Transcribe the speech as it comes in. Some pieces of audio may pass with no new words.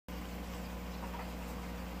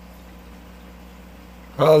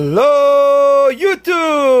Hello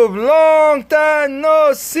YouTube, long time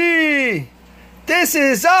no see. This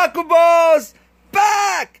is Aquaballs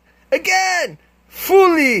back again,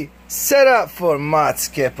 fully set up for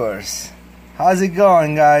mudskippers. How's it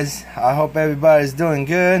going, guys? I hope everybody's doing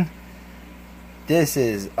good. This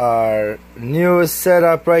is our newest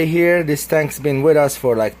setup right here. This tank's been with us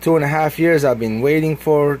for like 2.5 years. I've been waiting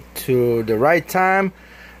for the right time.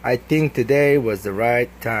 I think today was the right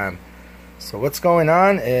time. So what's going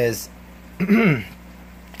on is I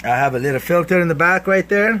have a little filter in the back right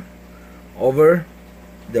there over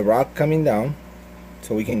the rock coming down,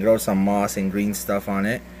 so we can grow some moss and green stuff on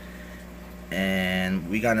it. And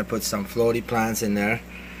we're gonna put some floaty plants in there.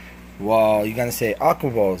 Well, you're gonna say,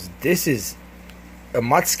 Aquaballs, this is a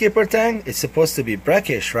mudskipper tank. It's supposed to be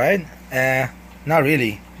brackish, right? Not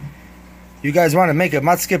really. You guys want to make a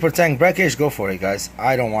mudskipper tank brackish? Go for it, guys.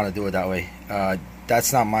 I don't want to do it that way.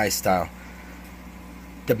 That's not my style.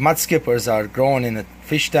 The mudskippers are growing in a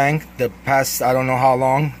fish tank the past I don't know how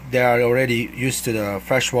long. They are already used to the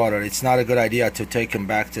fresh water. It's not a good idea to take them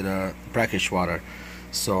back to the brackish water.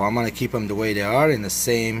 So I'm gonna keep them the way they are, in the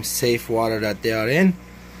same safe water that they are in.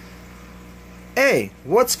 Hey,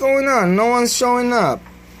 what's going on? No one's showing up.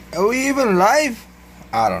 Are we even live?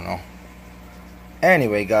 I don't know.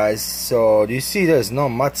 Anyway, guys, so do you see there's no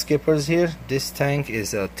mudskippers here? This tank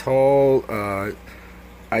is a tall,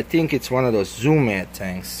 I think it's one of those Zoom-Med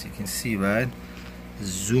tanks. You can see, right?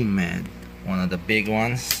 Zoom-Med, one of the big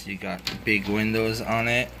ones. You got big windows on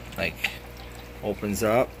it, like opens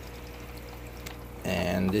up.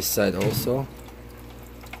 And this side also.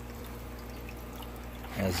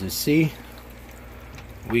 As you see,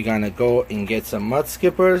 we're gonna go and get some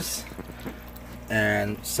mudskippers,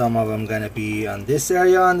 and some of them gonna be on this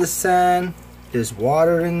area on the sand. There's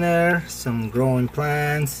water in there, some growing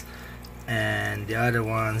plants, and the other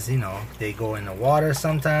ones, you know, they go in the water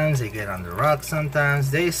sometimes, they get on the rocks sometimes,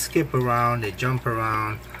 they skip around, they jump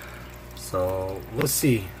around. So we'll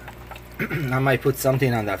see. I might put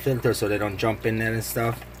something on that filter so they don't jump in there and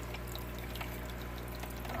stuff.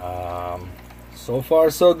 So far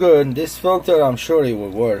so good. This filter, I'm sure it will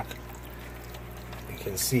work. You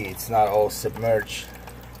can see it's not all submerged.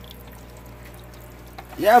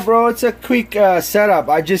 Yeah, bro, it's a quick setup.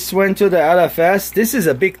 I just went to the LFS. This is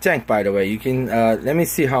a big tank, by the way. You can let me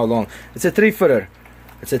see how long. It's a 3-footer.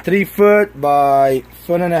 It's a 3 foot by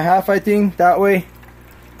 1.5 feet, I think, that way.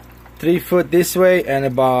 3 foot this way, and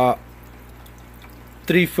about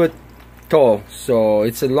 3 foot tall. So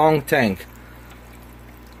it's a long tank.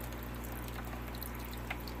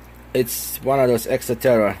 It's one of those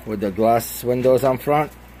Exoterra with the glass windows on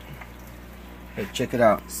front. Hey, check it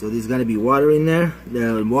out. So there's gonna be water in there.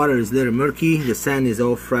 The water is a little murky. The sand is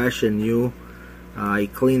all fresh and new. I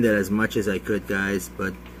cleaned it as much as I could, guys,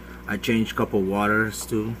 but I changed a couple waters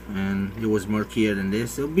too, and it was murkier than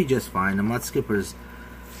this. It'll be just fine. The mudskippers,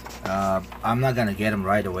 I'm not gonna get them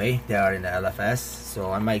right away. They are in the LFS, so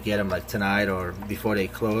I might get them like tonight or before they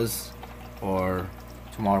close, or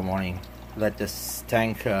tomorrow morning. Let this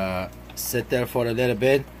tank sit there for a little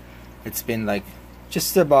bit. It's been like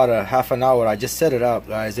just about a half an hour. I just set it up,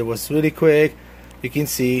 guys. It was really quick. You can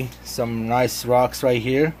see some nice rocks right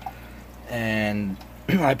here, and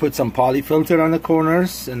I put some poly filter on the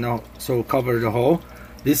corners, and so cover the hole.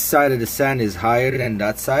 This side of the sand is higher than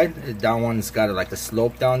that side. That one's got like a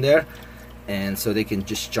slope down there, and so they can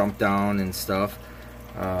just jump down and stuff.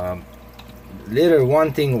 Little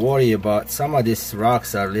one thing worry about, some of these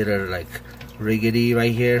rocks are little like rickety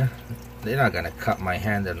right here. They're not gonna cut my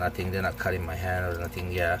hand or nothing. They're not cutting my hand or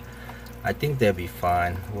nothing. Yeah, I think they'll be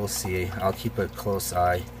fine. We'll see. I'll keep a close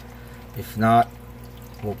eye. If not,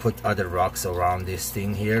 we'll put other rocks around this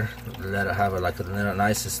thing here. Let it have like a little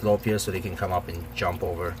nice slope here so they can come up and jump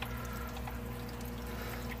over.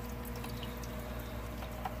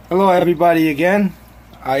 Hello everybody again.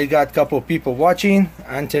 I got a couple people watching.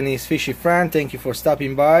 Anthony's fishy friend, thank you for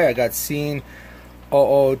stopping by. I got seen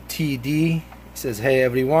OOTD. He says, hey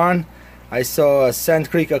everyone. I saw Sand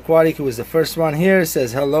Creek Aquatic, who was the first one here.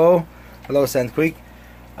 Says hello. Hello Sand Creek.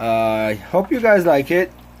 I hope you guys like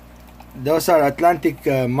it. Those are Atlantic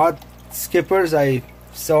mudskippers. I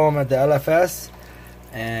saw them at the LFS,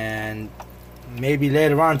 and maybe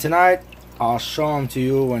later on tonight I'll show them to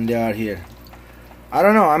you when they are here. I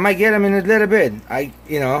don't know, I might get them in a little bit.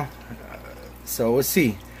 So we'll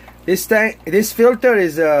see. This tank, this filter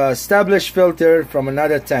is a established filter from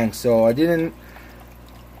another tank, so I didn't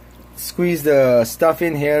squeeze the stuff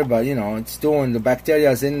in here, but you know, it's doing, the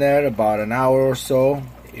bacteria's in there. About an hour or so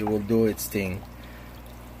it will do its thing.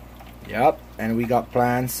 Yep, and we got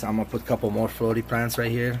plants. I'm gonna put a couple more floaty plants right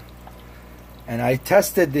here. And I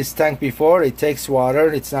tested this tank before. It takes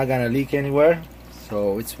water. It's not gonna leak anywhere,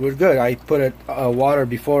 so we're good. I put water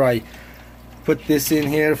before I put this in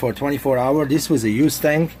here for 24 hours. This was a used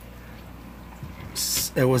tank.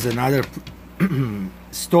 It was another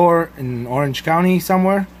store in Orange County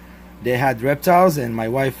somewhere. They had reptiles, and my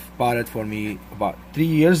wife bought it for me about 3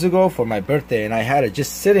 years ago for my birthday, and I had it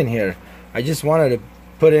just sitting here. I just wanted to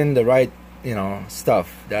put in the right, you know, stuff,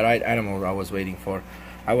 the right animal I was waiting for.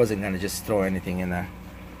 I wasn't gonna just throw anything in there.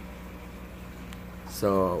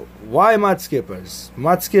 So why mudskippers?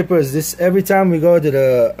 Mudskippers, this every time we go to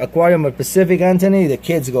the aquarium at Pacific, Anthony, the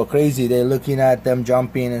kids go crazy. They're looking at them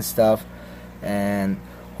jumping and stuff, and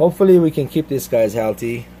hopefully we can keep these guys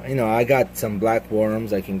healthy. You know, I got some black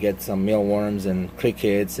worms. I can get some mealworms and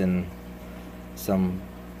crickets and some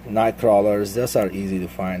night crawlers. Those are easy to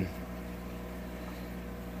find.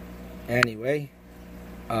 Anyway,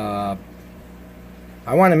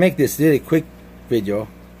 I want to make this really quick video,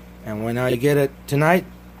 and when I get it tonight,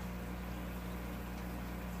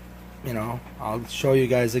 you know, I'll show you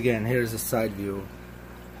guys again. Here's a side view.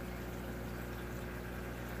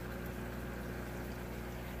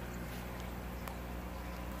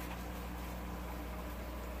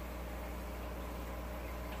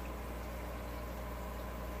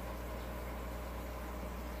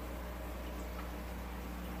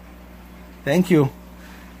 Thank you.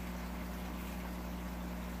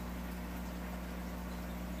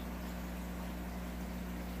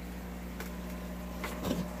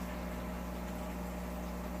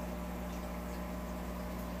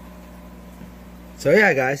 So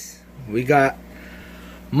yeah, guys, we got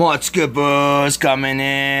mudskippers coming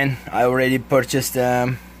in. I already purchased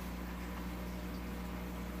them,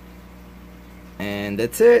 and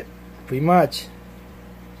that's it, pretty much.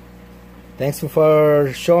 Thanks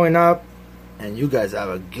for showing up, and you guys have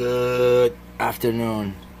a good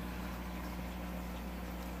afternoon.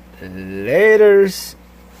 Laters.